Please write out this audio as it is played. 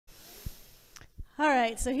All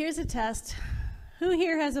right, so here's a test. Who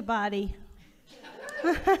here has a body?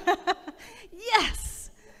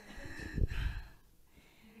 Yes!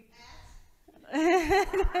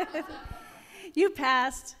 You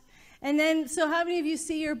passed. And then, so how many of you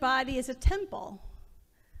see your body as a temple?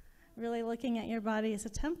 Really looking at your body as a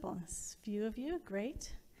temple. A few of you,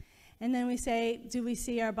 great. And then we say, do we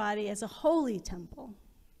see our body as a holy temple?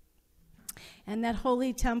 And that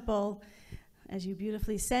holy temple, as you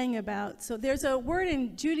beautifully sang about, so there's a word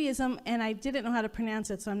in Judaism, and I didn't know how to pronounce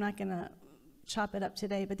it, so I'm not going to chop it up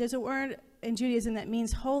today, but there's a word in Judaism that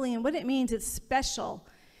means holy, and what it means, it's special.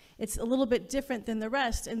 It's a little bit different than the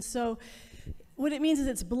rest, and so what it means is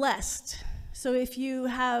it's blessed. So if you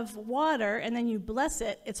have water and then you bless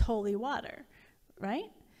it, it's holy water,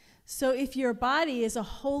 right? So if your body is a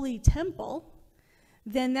holy temple,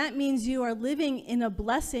 then that means you are living in a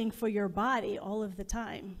blessing for your body all of the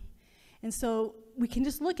time. And so we can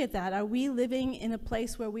just look at that. Are we living in a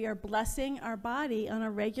place where we are blessing our body on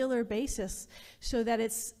a regular basis so that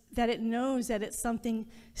it knows that it's something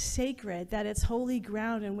sacred, that it's holy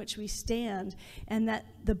ground in which we stand, and that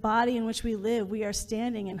the body in which we live, we are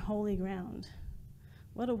standing in holy ground?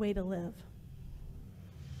 What a way to live.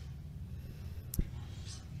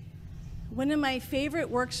 One of my favorite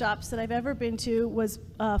workshops that I've ever been to was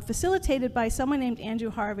facilitated by someone named Andrew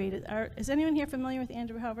Harvey. Is anyone here familiar with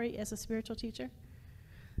Andrew Harvey as a spiritual teacher?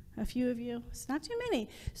 A few of you? It's not too many.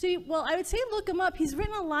 So, well, I would say look him up. He's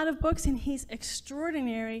written a lot of books, and he's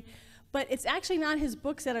extraordinary, but it's actually not his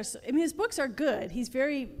books that are, I mean, his books are good. He's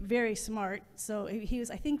very, very smart. So he was,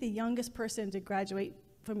 I think, the youngest person to graduate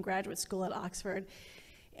from graduate school at Oxford,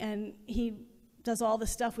 and he does all the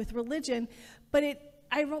stuff with religion, but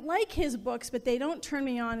I like his books, but they don't turn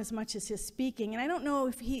me on as much as his speaking. And I don't know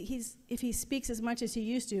if he speaks as much as he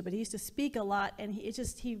used to, but he used to speak a lot, and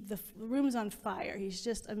the room's on fire. He's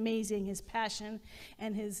just amazing, his passion,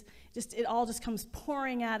 and it all just comes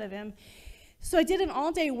pouring out of him. So I did an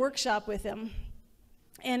all-day workshop with him,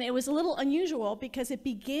 and it was a little unusual because it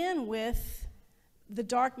began with the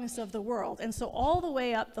darkness of the world. And so all the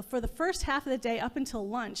way up, for the first half of the day up until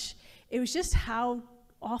lunch, it was just how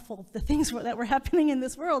awful the things that were happening in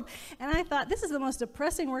this world. And I thought, this is the most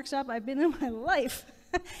depressing workshop I've been in my life.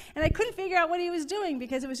 And I couldn't figure out what he was doing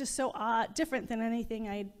because it was just so different than anything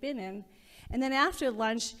I had been in. And then after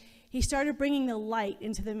lunch, he started bringing the light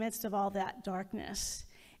into the midst of all that darkness.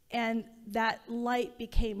 And that light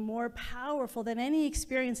became more powerful than any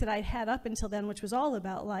experience that I'd had up until then, which was all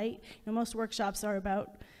about light. You know, most workshops are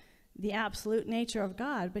about the absolute nature of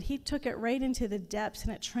God, but he took it right into the depths,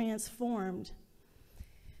 and it transformed.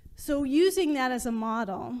 So using that as a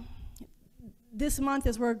model, this month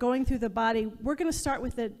as we're going through the body, we're going to start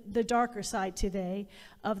with the darker side today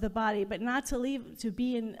of the body, but not to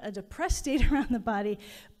be in a depressed state around the body,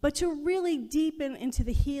 but to really deepen into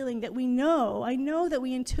the healing that I know that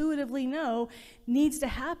we intuitively know needs to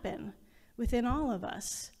happen within all of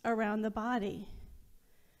us around the body.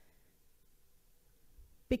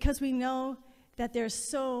 Because we know that there's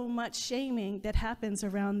so much shaming that happens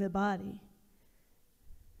around the body.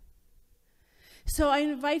 So I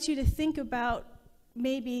invite you to think about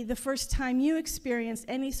maybe the first time you experienced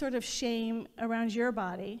any sort of shame around your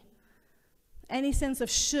body, any sense of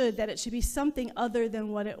that it should be something other than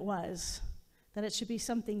what it was, that it should be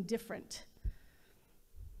something different.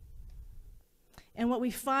 And what we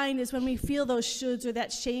find is when we feel those shoulds or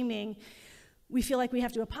that shaming, we feel like we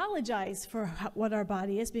have to apologize for what our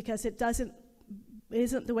body is because it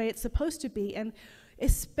isn't the way it's supposed to be. And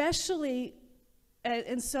especially,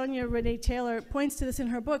 and Sonia Renee Taylor points to this in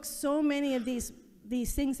her book, so many of these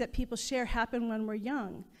things that people share happen when we're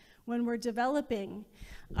young, when we're developing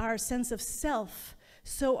our sense of self.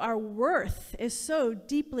 So our worth is so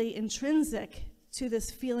deeply intrinsic to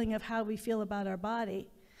this feeling of how we feel about our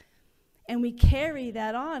body. And we carry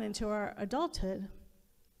that on into our adulthood.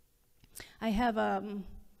 I have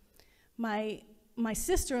my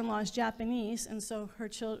sister-in-law is Japanese, and so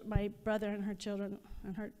my brother and her children,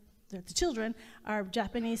 the children are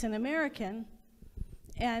Japanese and American,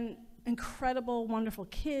 and incredible, wonderful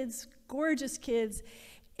kids, gorgeous kids,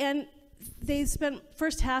 and they spent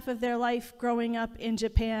first half of their life growing up in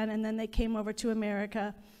Japan, and then they came over to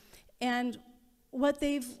America. And what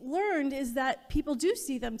they've learned is that people do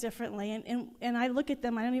see them differently, and I look at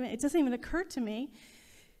them, it doesn't even occur to me,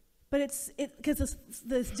 but because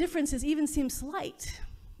the differences even seem slight,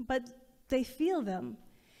 but they feel them.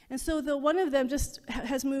 And so one of them just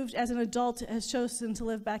has moved as an adult, has chosen to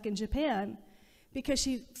live back in Japan because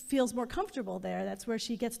she feels more comfortable there. That's where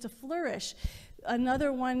she gets to flourish.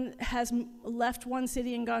 Another one has left one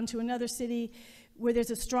city and gone to another city where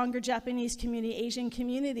there's a stronger Japanese community, Asian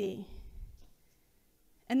community.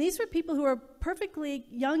 And these were people who were perfectly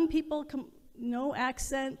young people, no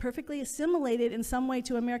accent, perfectly assimilated in some way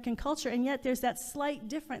to American culture, and yet there's that slight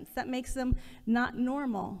difference that makes them not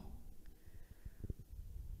normal.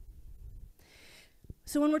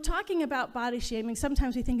 So when we're talking about body shaming,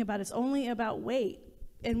 sometimes we think about it's only about weight.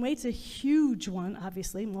 And weight's a huge one,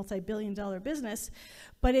 obviously, multi-billion-dollar business,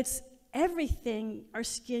 but it's everything, our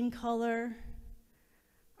skin color,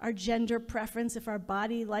 our gender preference, if our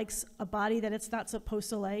body likes a body that it's not supposed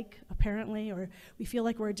to like, apparently, or we feel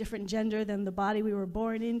like we're a different gender than the body we were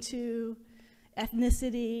born into,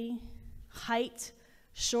 ethnicity, height,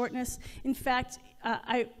 shortness. In fact,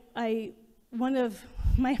 one of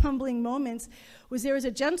my humbling moments was there was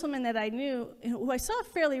a gentleman that I knew who I saw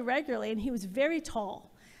fairly regularly, and he was very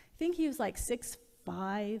tall. I think he was like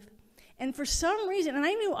 6'5". And for some reason, and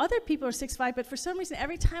I knew other people were 6'5", but for some reason,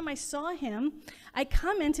 every time I saw him, I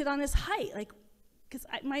commented on his height, like, because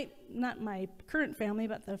not my current family,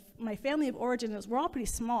 but my family of origin, we're all pretty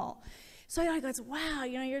small. So I go, wow,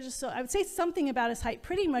 you're just so, I would say something about his height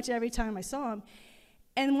pretty much every time I saw him.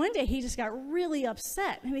 And one day he just got really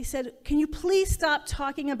upset, and he said, can you please stop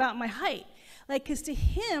talking about my height? Like, because to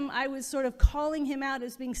him, I was sort of calling him out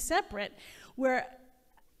as being separate,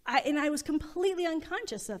 and I was completely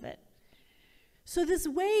unconscious of it. So this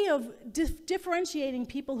way of differentiating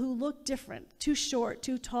people who look different, too short,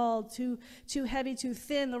 too tall, too heavy, too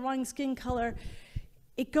thin, the wrong skin color,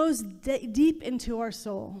 it goes deep into our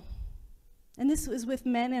soul. And this was with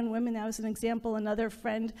men and women. That was an example. Another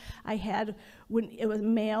friend I had, when it was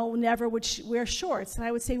male, never would wear shorts. And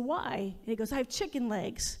I would say, why? And he goes, I have chicken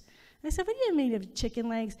legs. And I said, what do you mean you have chicken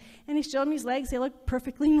legs? And he showed me his legs. They looked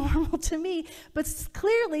perfectly normal to me. But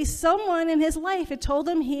clearly, someone in his life had told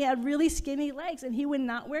him he had really skinny legs, and he would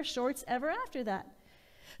not wear shorts ever after that.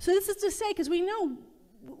 So this is to say, because we know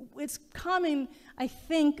it's common, I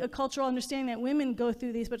think, a cultural understanding that women go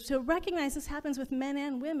through these, but to recognize this happens with men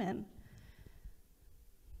and women.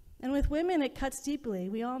 And with women, it cuts deeply.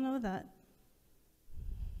 We all know that.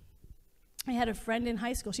 I had a friend in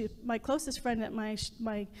high school. She was my closest friend at my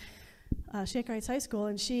Shaker Heights High School,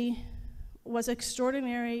 and she was an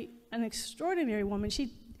extraordinary woman.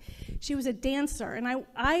 She was a dancer, and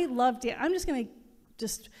I loved it. I'm just going to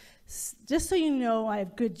just so you know, I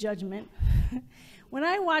have good judgment. When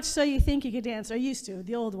I watched So You Think You Could Dance, or used to,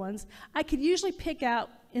 the old ones, I could usually pick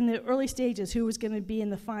out in the early stages who was going to be in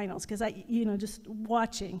the finals, because just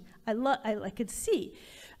watching, I could see.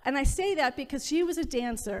 And I say that because she was a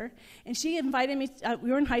dancer, and she invited me, we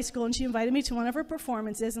were in high school, and she invited me to one of her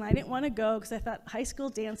performances, and I didn't want to go because I thought high school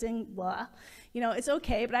dancing, blah. It's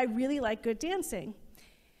okay, but I really like good dancing.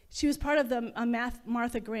 She was part of the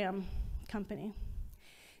Martha Graham company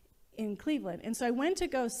in Cleveland, and so I went to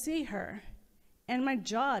go see her, and my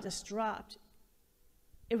jaw just dropped.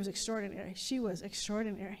 It was extraordinary. She was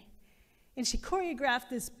extraordinary. And she choreographed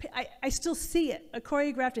this, I still see it,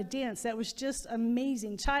 choreographed a dance that was just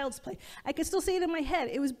amazing, child's play. I could still see it in my head.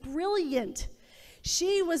 It was brilliant.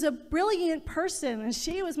 She was a brilliant person, and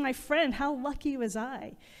she was my friend. How lucky was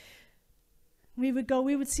I? We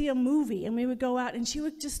would see a movie, and we would go out, and she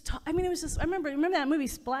would just talk. It was just, remember that movie,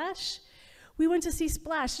 Splash? We went to see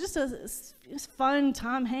Splash, it was fun.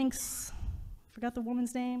 Tom Hanks, forgot the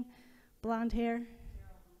woman's name, blonde hair.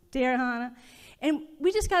 Dare Hannah. And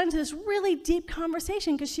we just got into this really deep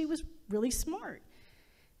conversation because she was really smart.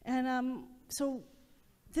 And so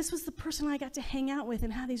this was the person I got to hang out with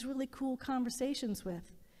and have these really cool conversations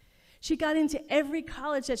with. She got into every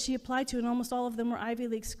college that she applied to, and almost all of them were Ivy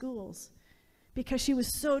League schools, because she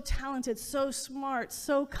was so talented, so smart,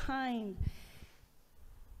 so kind.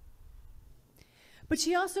 But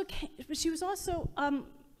she was also,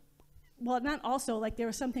 well, not also, like there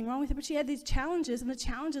was something wrong with her, but she had these challenges, and the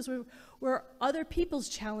challenges were other people's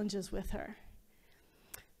challenges with her.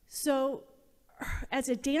 So as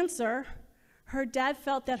a dancer, her dad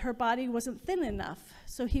felt that her body wasn't thin enough,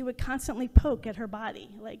 so he would constantly poke at her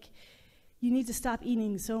body, like, you need to stop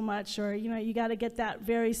eating so much, or you got to get that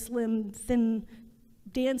very slim, thin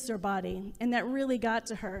dancer body, and that really got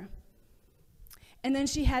to her. And then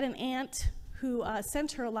she had an aunt who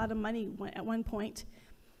sent her a lot of money at one point,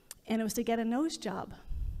 and it was to get a nose job.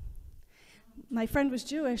 My friend was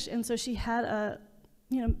Jewish, and so she had a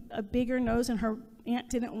bigger nose, and her aunt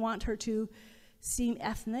didn't want her to seem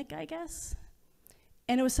ethnic, I guess.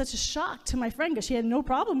 And it was such a shock to my friend, because she had no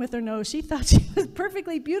problem with her nose. She thought she was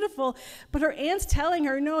perfectly beautiful, but her aunt's telling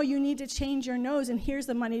her, no, you need to change your nose, and here's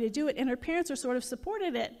the money to do it. And her parents sort of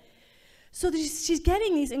supported it. So she's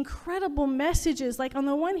getting these incredible messages. Like, on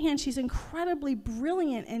the one hand, she's incredibly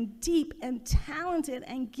brilliant and deep and talented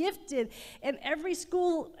and gifted, and every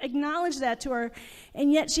school acknowledged that to her.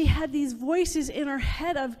 And yet she had these voices in her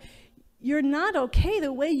head of, you're not okay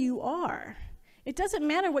the way you are. It doesn't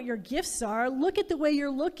matter what your gifts are. Look at the way you're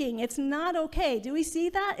looking. It's not okay. Do we see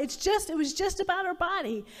that? It was just about her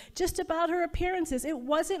body, just about her appearances. It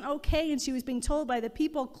wasn't okay, and she was being told by the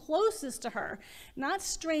people closest to her, not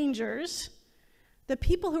strangers, the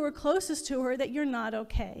people who were closest to her, that you're not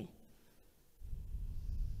okay.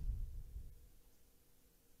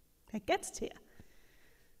 That gets to you.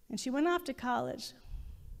 And she went off to college.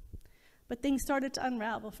 But things started to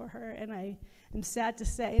unravel for her, and I am sad to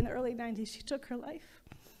say, in the early 90s, she took her life.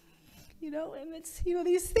 And it's,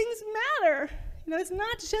 these things matter. It's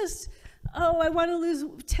not just, oh, I want to lose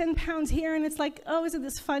 10 pounds here, and it's like, oh, isn't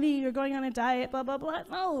this funny? You're going on a diet, blah, blah, blah.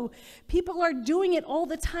 No, people are doing it all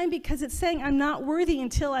the time because it's saying I'm not worthy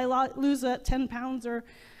until I lose 10 pounds or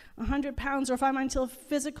 100 pounds, or if I'm until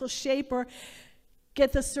physical shape, or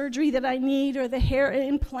get the surgery that I need, or the hair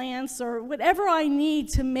implants, or whatever I need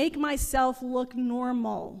to make myself look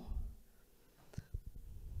normal.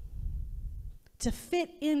 To fit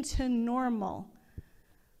into normal.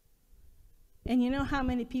 And you know how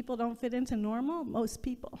many people don't fit into normal? Most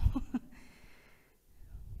people.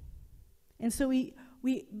 And so we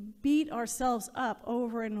beat ourselves up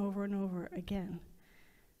over and over and over again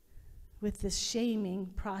with this shaming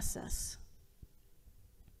process.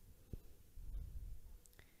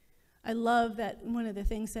 I love that one of the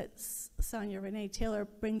things that Sonia Renee Taylor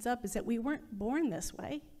brings up is that we weren't born this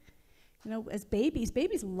way. As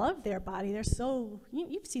babies love their body. They're so,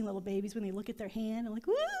 you've seen little babies when they look at their hand and like,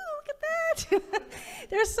 woo, look at that.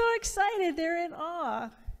 They're so excited, they're in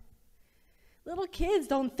awe. Little kids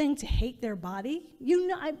don't think to hate their body.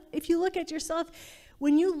 If you look at yourself,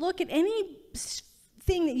 when you look at any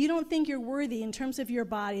thing that you don't think you're worthy in terms of your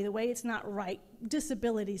body, the way it's not right,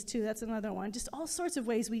 disabilities too, that's another one, just all sorts of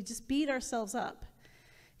ways we just beat ourselves up.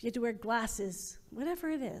 If you have to wear glasses,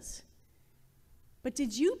 whatever it is. But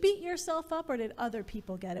did you beat yourself up, or did other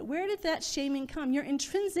people get it? Where did that shaming come? Your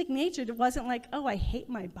intrinsic nature wasn't like, oh, I hate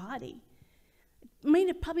my body.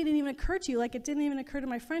 It probably didn't even occur to you, like it didn't even occur to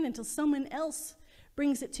my friend until someone else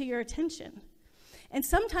brings it to your attention. And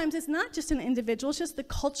sometimes it's not just an individual, it's just the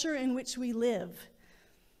culture in which we live.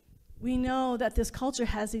 We know that this culture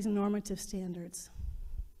has these normative standards.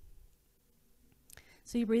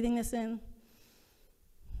 So you breathing this in?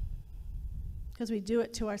 Because we do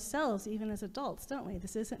it to ourselves, even as adults, don't we?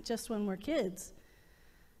 This isn't just when we're kids.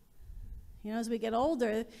 As we get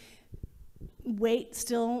older, weight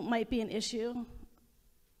still might be an issue.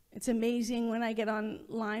 It's amazing when I get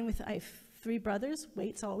online with, I have 3 brothers,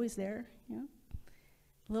 weight's always there,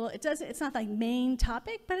 It's not like main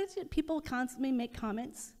topic, but people constantly make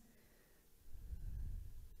comments.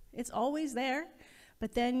 It's always there.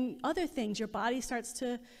 But then other things, your body starts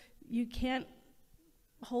to, you can't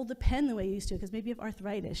hold the pen the way you used to, because maybe you have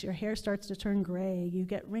arthritis, your hair starts to turn gray, you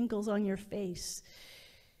get wrinkles on your face.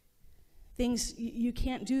 You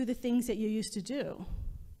can't do the things that you used to do.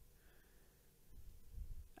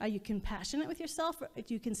 Are you compassionate with yourself? Or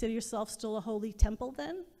do you consider yourself still a holy temple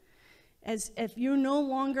then? As if you're no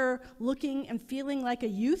longer looking and feeling like a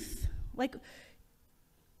youth? Like,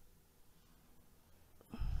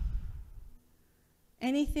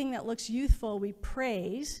 anything that looks youthful, we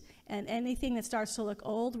praise, and anything that starts to look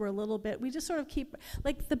old, we just sort of keep,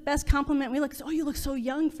 like the best compliment we look, oh, you look so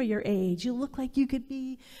young for your age. You look like you could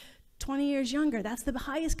be 20 years younger. That's the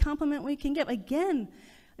highest compliment we can give. Again,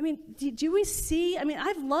 do we see,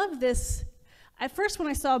 I've loved this. At first, when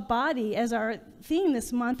I saw body as our theme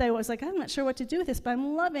this month, I was like, I'm not sure what to do with this, but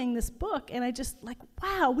I'm loving this book. And I just like,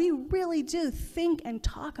 wow, we really do think and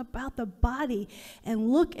talk about the body and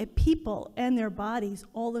look at people and their bodies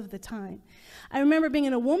all of the time. I remember being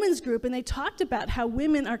in a women's group, and they talked about how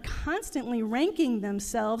women are constantly ranking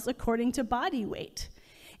themselves according to body weight.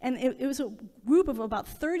 And it was a group of about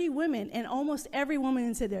 30 women, and almost every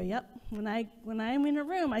woman said there, yep, when I'm in a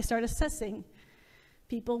room, I start assessing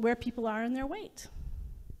where people are in their weight.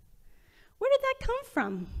 Where did that come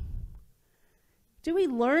from? Do we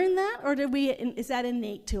learn that, or is that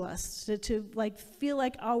innate to us, to like feel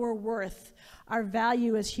like our worth, our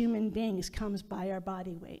value as human beings comes by our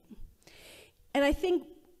body weight? And I think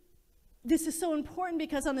this is so important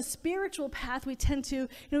because on the spiritual path, we tend to,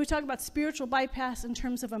 we talk about spiritual bypass in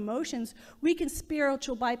terms of emotions. We can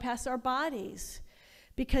spiritual bypass our bodies.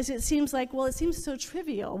 Because it seems like, well, it seems so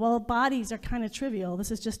trivial. Well, bodies are kind of trivial.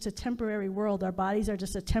 This is just a temporary world. Our bodies are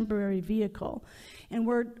just a temporary vehicle. And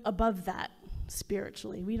we're above that.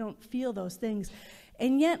 spiritually. We don't feel those things.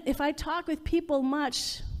 And yet, if I talk with people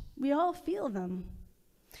much, we all feel them.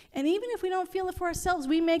 And even if we don't feel it for ourselves,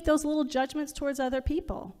 we make those little judgments towards other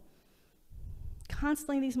people.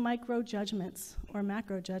 Constantly these micro judgments or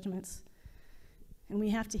macro judgments. And we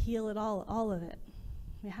have to heal it all of it.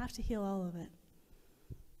 We have to heal all of it.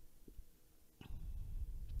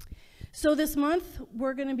 So this month,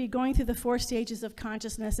 we're going to be going through the 4 stages of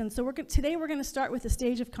consciousness. And so today we're going to start with the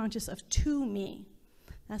stage of consciousness of to me.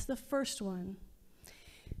 That's the first one.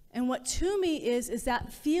 And what to me is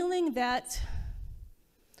that feeling that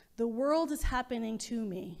the world is happening to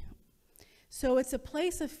me. So it's a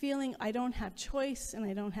place of feeling I don't have choice and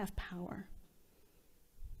I don't have power.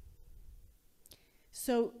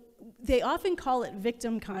 So they often call it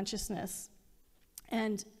victim consciousness.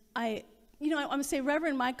 And I'm going to say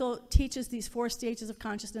Reverend Michael teaches these 4 stages of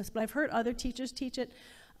consciousness, but I've heard other teachers teach it.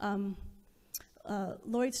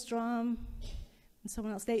 Lloyd Strom and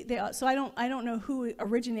someone else. So I don't know who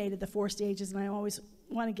originated the 4 stages, and I always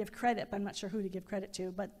want to give credit, but I'm not sure who to give credit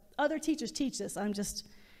to. But other teachers teach this. I'm just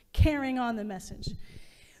carrying on the message.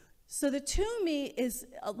 So the to me is,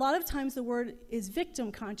 a lot of times the word is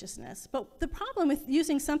victim consciousness. But the problem with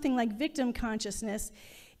using something like victim consciousness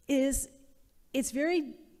is it's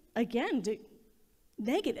very, again,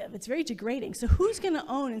 negative. It's very degrading. So who's going to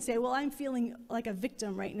own and say, well, I'm feeling like a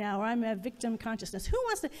victim right now, or I'm a victim consciousness? Who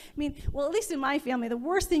wants to, well, at least in my family, the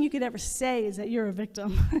worst thing you could ever say is that you're a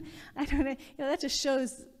victim. I don't know, that just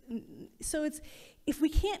shows. So if we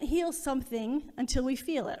can't heal something until we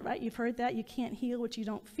feel it, right? You've heard that. You can't heal what you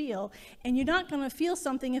don't feel. And you're not going to feel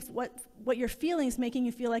something if what you're feeling is making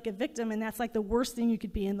you feel like a victim, and that's like the worst thing you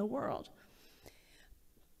could be in the world.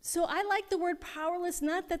 So I like the word powerless,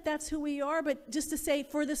 not that that's who we are, but just to say,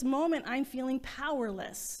 for this moment, I'm feeling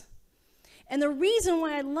powerless. And the reason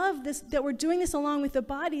why I love this, that we're doing this along with the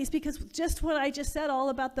body, is because just what I just said all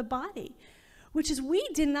about the body, which is we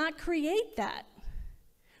did not create that.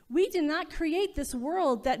 We did not create this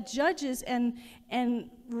world that judges and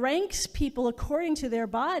ranks people according to their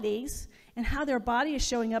bodies and how their body is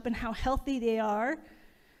showing up and how healthy they are,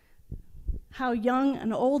 how young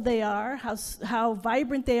and old they are, how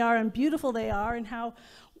vibrant they are and beautiful they are, and how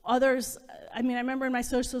others, I remember in my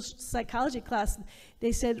social psychology class,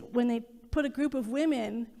 they said when they put a group of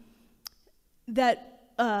women that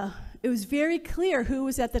it was very clear who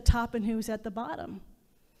was at the top and who was at the bottom.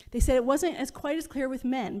 They said it wasn't quite as clear with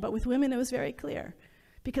men, but with women it was very clear.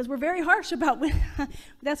 Because we're very harsh about women.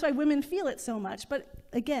 That's why women feel it so much. But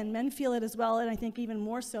again, men feel it as well, and I think even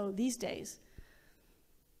more so these days.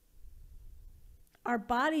 Our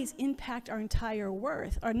bodies impact our entire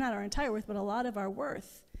worth, or not our entire worth, but a lot of our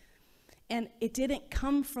worth. And it didn't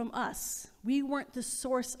come from us. We weren't the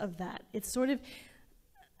source of that. It's sort of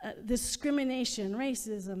discrimination,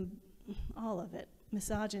 racism, all of it,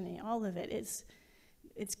 misogyny, all of it.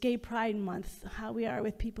 It's Gay Pride Month, how we are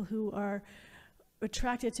with people who are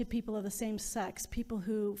attracted to people of the same sex, people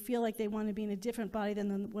who feel like they want to be in a different body than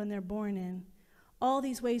the one they're born in. All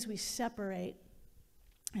these ways we separate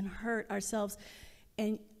and hurt ourselves.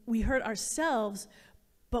 And we hurt ourselves,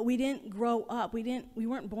 but we didn't grow up. We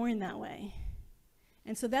weren't born that way.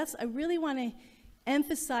 And so I really want to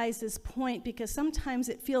emphasize this point, because sometimes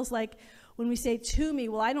it feels like when we say to me,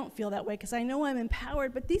 well, I don't feel that way because I know I'm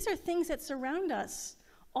empowered, but these are things that surround us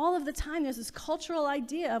all of the time. There's this cultural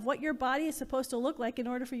idea of what your body is supposed to look like in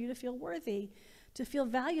order for you to feel worthy, to feel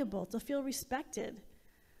valuable, to feel respected.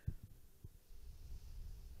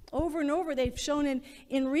 Over and over, they've shown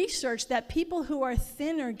in research that people who are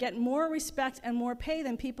thinner get more respect and more pay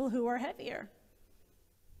than people who are heavier.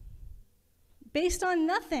 Based on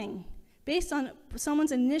nothing, based on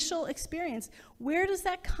someone's initial experience. Where does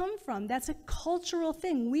that come from? That's a cultural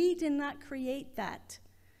thing. We did not create that.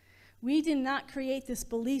 We did not create this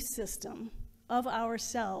belief system of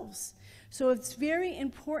ourselves. So it's very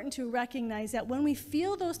important to recognize that when we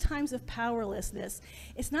feel those times of powerlessness,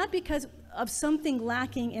 it's not because of something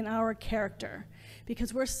lacking in our character,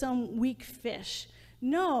 because we're some weak fish.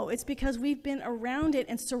 No, it's because we've been around it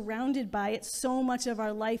and surrounded by it so much of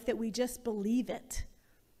our life that we just believe it.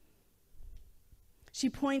 She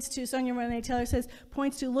points to, Sonia Renee Taylor says,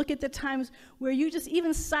 points to, look at the times where you just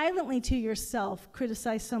even silently to yourself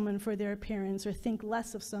criticize someone for their appearance or think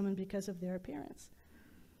less of someone because of their appearance.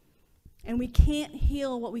 And we can't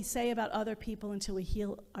heal what we say about other people until we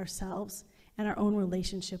heal ourselves and our own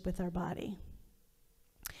relationship with our body.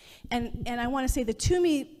 And I want to say the to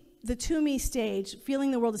me stage,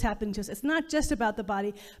 feeling the world is happening to us, it's not just about the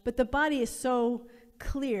body, but the body is so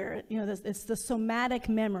clear. It's the somatic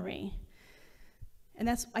memory. And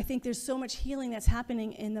I think there's so much healing that's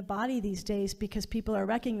happening in the body these days because people are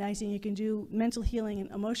recognizing you can do mental healing and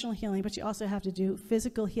emotional healing, but you also have to do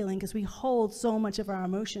physical healing because we hold so much of our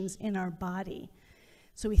emotions in our body.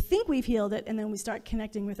 So we think we've healed it, and then we start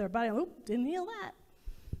connecting with our body. Oh, didn't heal that.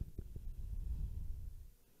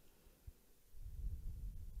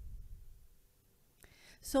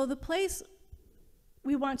 So the place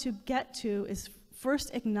we want to get to is first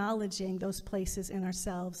acknowledging those places in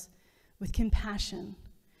ourselves with compassion.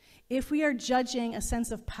 If we are judging a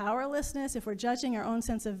sense of powerlessness, if we're judging our own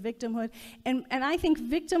sense of victimhood, and I think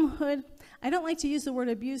victimhood, I don't like to use the word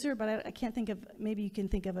abuser, but I can't think of, maybe you can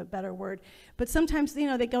think of a better word, but sometimes,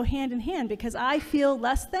 they go hand in hand because I feel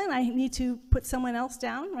less than, I need to put someone else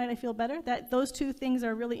down, right? I feel better. Those two things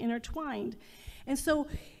are really intertwined. And so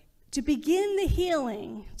to begin the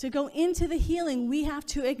healing, to go into the healing, we have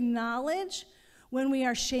to acknowledge when we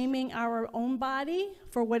are shaming our own body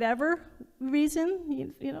for whatever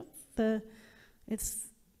reason, doesn't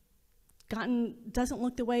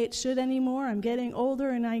look the way it should anymore. I'm getting older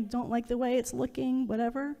and I don't like the way it's looking,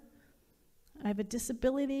 whatever. I have a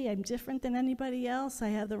disability, I'm different than anybody else, I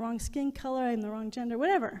have the wrong skin color, I'm the wrong gender,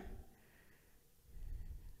 whatever.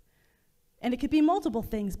 And it could be multiple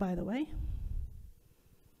things, by the way.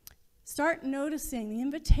 Start noticing the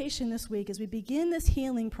invitation this week as we begin this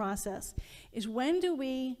healing process is when do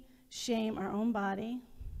we shame our own body?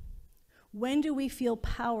 When do we feel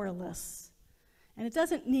powerless? And it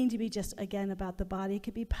doesn't need to be just, again, about the body. It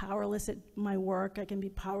could be powerless at my work. I can be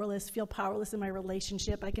powerless, feel powerless in my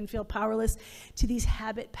relationship. I can feel powerless to these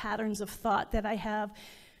habit patterns of thought that I have.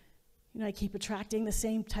 I keep attracting the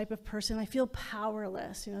same type of person. I feel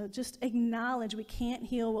powerless. Just acknowledge we can't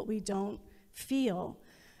heal what we don't feel.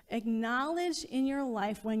 Acknowledge in your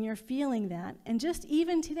life when you're feeling that. And just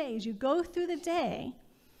even today, as you go through the day,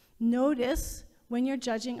 notice when you're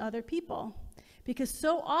judging other people. Because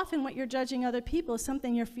so often what you're judging other people is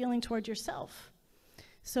something you're feeling toward yourself.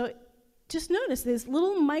 So just notice there's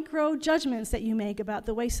little micro judgments that you make about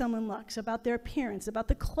the way someone looks, about their appearance, about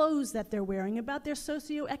the clothes that they're wearing, about their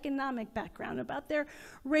socioeconomic background, about their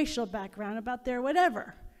racial background, about their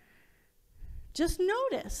whatever. Just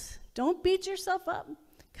notice. Don't beat yourself up.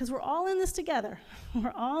 Because we're all in this together.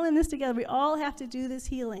 We're all in this together. We all have to do this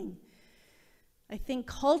healing. I think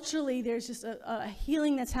culturally there's just a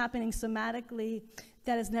healing that's happening somatically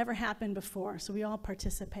that has never happened before. So we all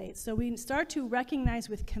participate. So we start to recognize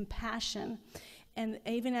with compassion. And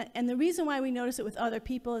the reason why we notice it with other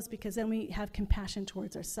people is because then we have compassion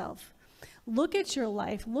towards ourselves. Look at your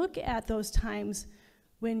life. Look at those times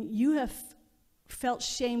when you have felt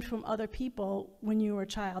shamed from other people when you were a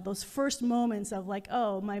child. Those first moments of like,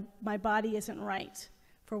 oh, my body isn't right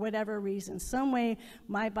for whatever reason. Some way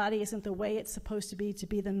my body isn't the way it's supposed to be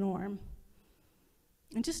the norm.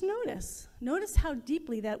 And just notice. Notice how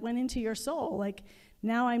deeply that went into your soul. Like,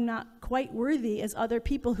 now I'm not quite worthy as other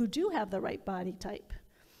people who do have the right body type,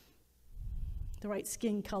 the right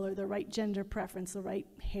skin color, the right gender preference, the right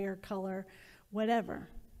hair color, whatever.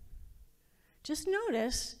 Just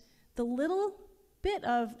notice the little bit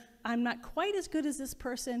of, I'm not quite as good as this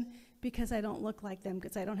person because I don't look like them,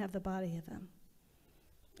 because I don't have the body of them.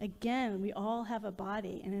 Again, we all have a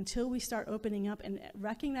body, and until we start opening up and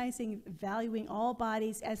recognizing, valuing all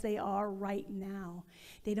bodies as they are right now,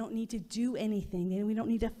 they don't need to do anything, we don't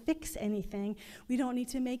need to fix anything, we don't need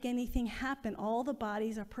to make anything happen. All the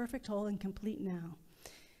bodies are perfect, whole, and complete now.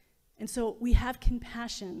 And so we have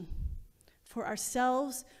compassion for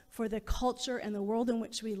ourselves, for the culture and the world in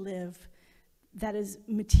which we live, that is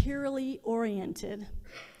materially oriented,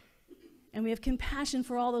 and we have compassion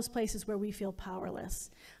for all those places where we feel powerless.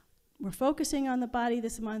 We're focusing on the body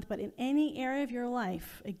this month, but in any area of your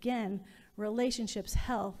life, again, relationships,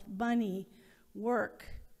 health, money, work,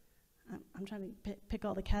 I'm trying to pick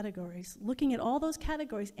all the categories. Looking at all those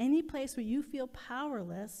categories, any place where you feel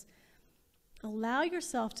powerless, allow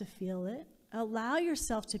yourself to feel it, allow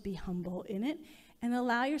yourself to be humble in it, and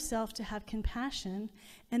allow yourself to have compassion.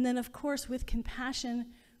 And then, of course, with compassion,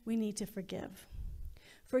 we need to forgive.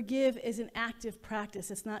 Forgive is an active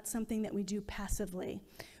practice. It's not something that we do passively.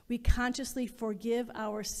 We consciously forgive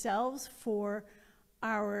ourselves for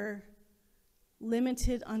our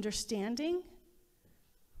limited understanding.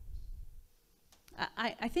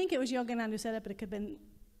 I think it was Yogananda who said it, but it could have been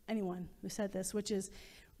anyone who said this, which is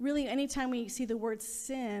really anytime we see the word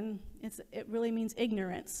sin, it really means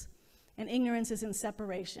ignorance. And ignorance is in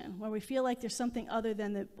separation, where we feel like there's something other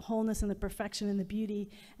than the wholeness and the perfection and the beauty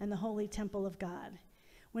and the holy temple of God.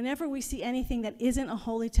 Whenever we see anything that isn't a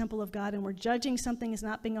holy temple of God and we're judging something as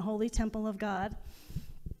not being a holy temple of God,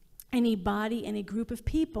 any body, any group of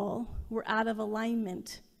people, we're out of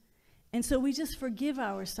alignment. And so we just forgive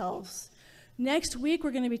ourselves. Next week,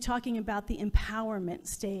 we're going to be talking about the empowerment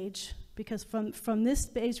stage, because from this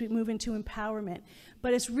stage, we move into empowerment.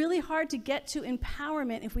 But it's really hard to get to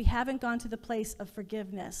empowerment if we haven't gone to the place of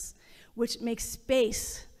forgiveness, which makes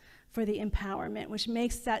space for the empowerment, which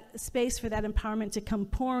makes that space for that empowerment to come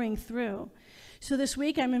pouring through. So this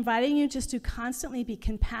week, I'm inviting you just to constantly be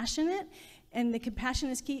compassionate, and the compassion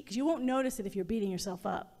is key, because you won't notice it if you're beating yourself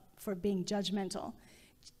up for being judgmental.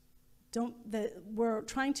 We're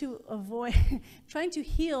trying to avoid, trying to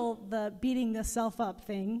heal the beating the self up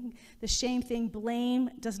thing, the shame thing. Blame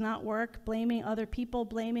does not work. Blaming other people,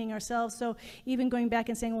 blaming ourselves. So even going back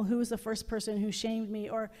and saying, well, who was the first person who shamed me?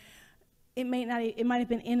 Or it might have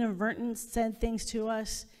been inadvertent, said things to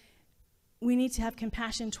us. We need to have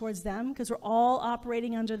compassion towards them, because we're all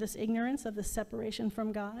operating under this ignorance of the separation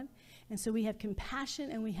from God. And so we have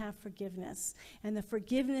compassion and we have forgiveness. And the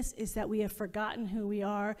forgiveness is that we have forgotten who we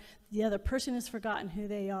are, the other person has forgotten who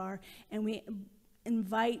they are, and we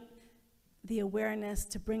invite the awareness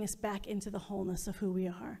to bring us back into the wholeness of who we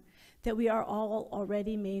are. That we are all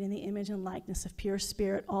already made in the image and likeness of pure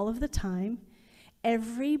spirit all of the time.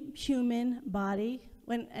 Every human body,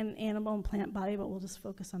 an animal and plant body, but we'll just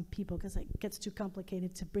focus on people because it gets too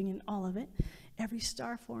complicated to bring in all of it. Every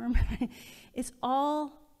star form, it's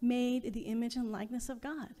all made in the image and likeness of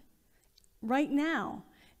God. Right now,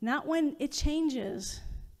 not when it changes,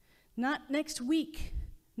 not next week,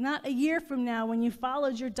 not a year from now when you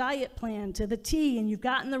followed your diet plan to the T and you've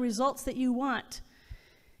gotten the results that you want.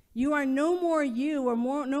 You are no more you or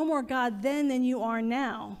no more God then than you are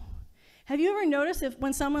now. Have you ever noticed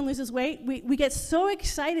when someone loses weight, we get so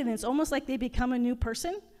excited and it's almost like they become a new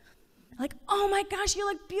person? Like, oh my gosh, you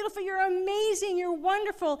look beautiful, you're amazing, you're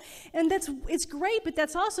wonderful. And it's great, but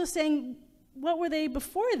that's also saying, what were they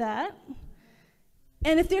before that?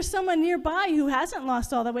 And if there's someone nearby who hasn't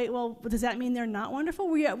lost all the weight, well, does that mean they're not wonderful?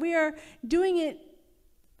 We are doing it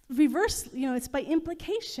reverse, it's by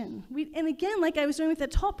implication. And again, like I was doing with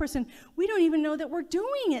that tall person, we don't even know that we're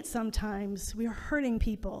doing it sometimes. We are hurting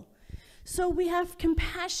people. So we have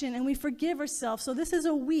compassion and we forgive ourselves. So this is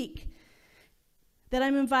a week that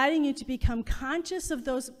I'm inviting you to become conscious of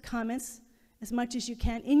those comments as much as you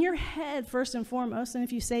can, in your head first and foremost, and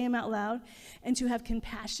if you say them out loud, and to have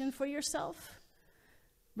compassion for yourself.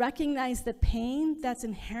 Recognize the pain that's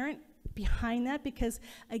inherent behind that, because,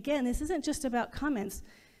 again, this isn't just about comments.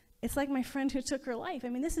 It's like my friend who took her life. I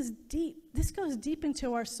mean, this is deep. This goes deep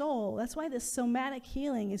into our soul. That's why this somatic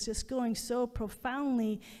healing is just going so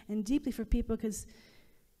profoundly and deeply for people, because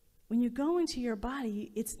when you go into your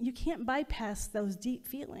body, you can't bypass those deep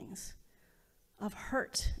feelings of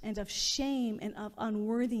hurt and of shame and of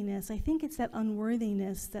unworthiness. I think it's that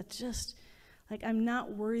unworthiness that just, like, I'm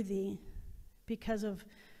not worthy because of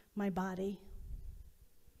my body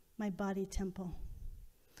temple.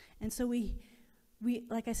 And so we,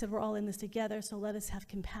 like I said, we're all in this together, so let us have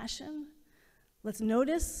compassion. Let's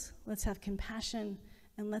notice, let's have compassion,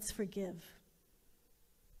 and let's forgive.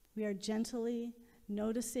 We are gently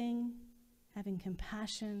noticing, having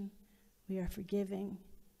compassion, we are forgiving,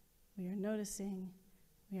 we are noticing,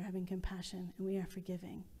 we are having compassion, and we are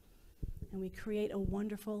forgiving. And we create a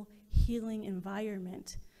wonderful healing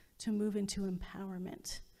environment to move into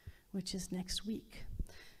empowerment, which is next week.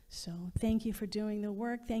 So thank you for doing the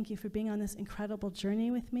work. Thank you for being on this incredible journey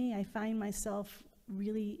with me. I find myself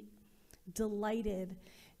really delighted,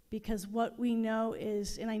 because what we know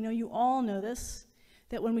is, and I know you all know this,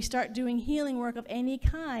 that when we start doing healing work of any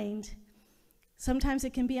kind, sometimes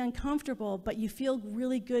it can be uncomfortable, but you feel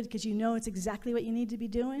really good because you know it's exactly what you need to be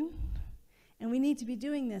doing. And we need to be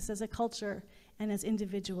doing this as a culture and as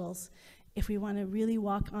individuals if we want to really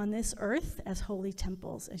walk on this earth as holy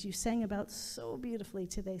temples, as you sang about so beautifully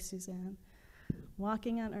today, Suzanne.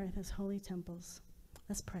 Walking on earth as holy temples.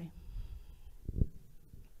 Let's pray.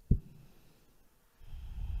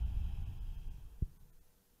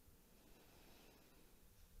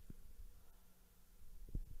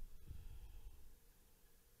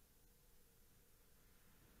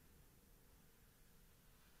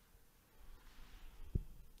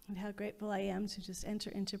 And how grateful I am to just enter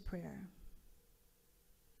into prayer.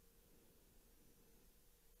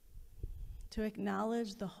 To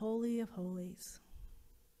acknowledge the Holy of Holies.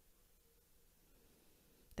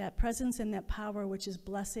 That presence and that power which is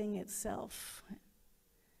blessing itself,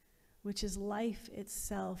 which is life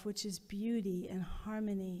itself, which is beauty and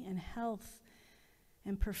harmony and health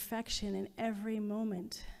and perfection in every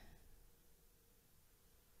moment.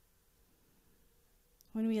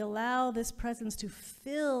 When we allow this presence to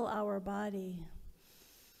fill our body,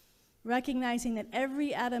 recognizing that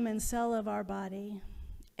every atom and cell of our body,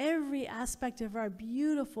 Every aspect of our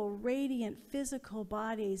beautiful, radiant, physical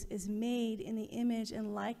bodies is made in the image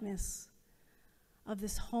and likeness of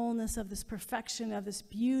this wholeness, of this perfection, of this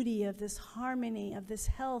beauty, of this harmony, of this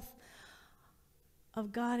health,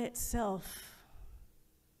 of God itself.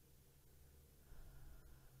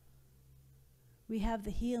 We have the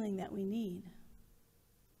healing that we need.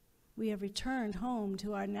 We have returned home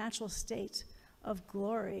to our natural state of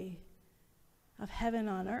glory, of heaven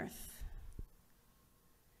on earth.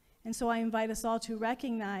 And so I invite us all to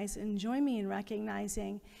recognize and join me in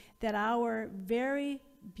recognizing that our very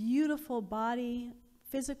beautiful body,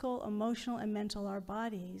 physical, emotional, and mental, our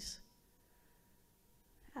bodies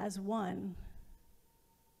as one,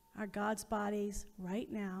 are God's bodies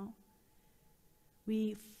right now.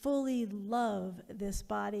 We fully love this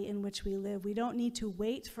body in which we live. We don't need to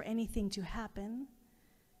wait for anything to happen.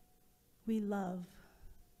 We love.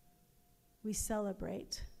 We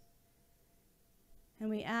celebrate. And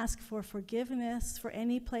we ask for forgiveness for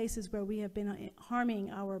any places where we have been harming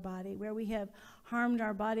our body, where we have harmed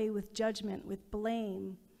our body with judgment, with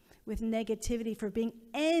blame, with negativity, for being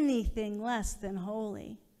anything less than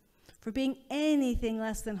holy. For being anything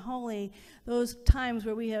less than holy, those times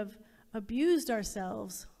where we have abused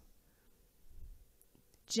ourselves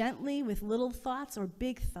gently with little thoughts or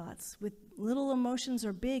big thoughts, with little emotions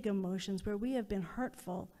or big emotions, where we have been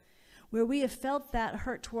hurtful, where we have felt that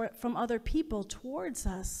hurt from other people towards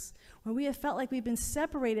us, where we have felt like we've been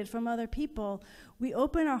separated from other people, we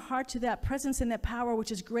open our heart to that presence and that power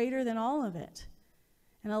which is greater than all of it,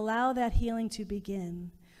 and allow that healing to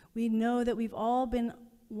begin. We know that we've all been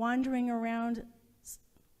wandering around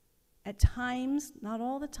at times, not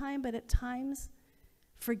all the time, but at times,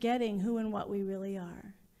 forgetting who and what we really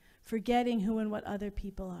are, forgetting who and what other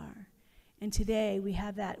people are. And today we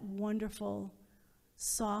have that wonderful,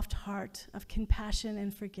 soft heart of compassion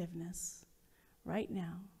and forgiveness. Right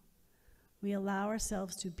now, we allow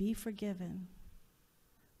ourselves to be forgiven.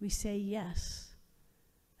 We say yes,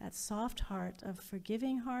 that soft heart of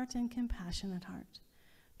forgiving heart and compassionate heart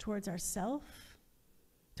towards ourselves,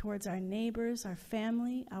 towards our neighbors, our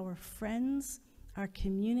family, our friends, our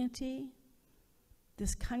community,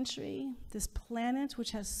 this country, this planet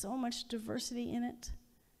which has so much diversity in it.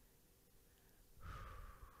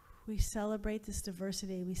 We celebrate this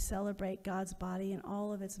diversity. We celebrate God's body in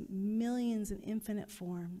all of its millions and infinite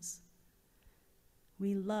forms.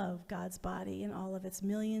 We love God's body in all of its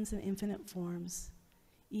millions and infinite forms,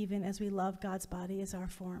 even as we love God's body as our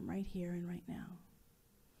form right here and right now.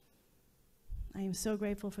 I am so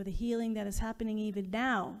grateful for the healing that is happening even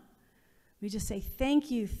now. We just say thank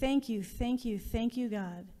you, thank you, thank you, thank you,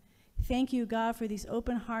 God. Thank you, God, for these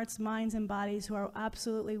open hearts, minds, and bodies who are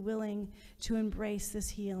absolutely willing to embrace this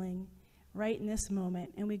healing right in this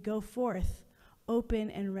moment. And we go forth open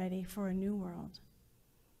and ready for a new world.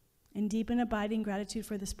 In deep and abiding gratitude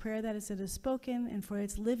for this prayer that is spoken and for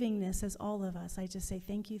its livingness as all of us, I just say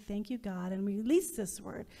thank you, God, and we release this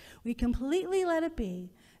word. We completely let it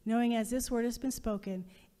be, knowing as this word has been spoken,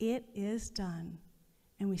 it is done.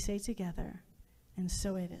 And we say together, and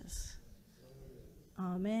so it is.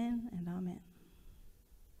 Amen and amen.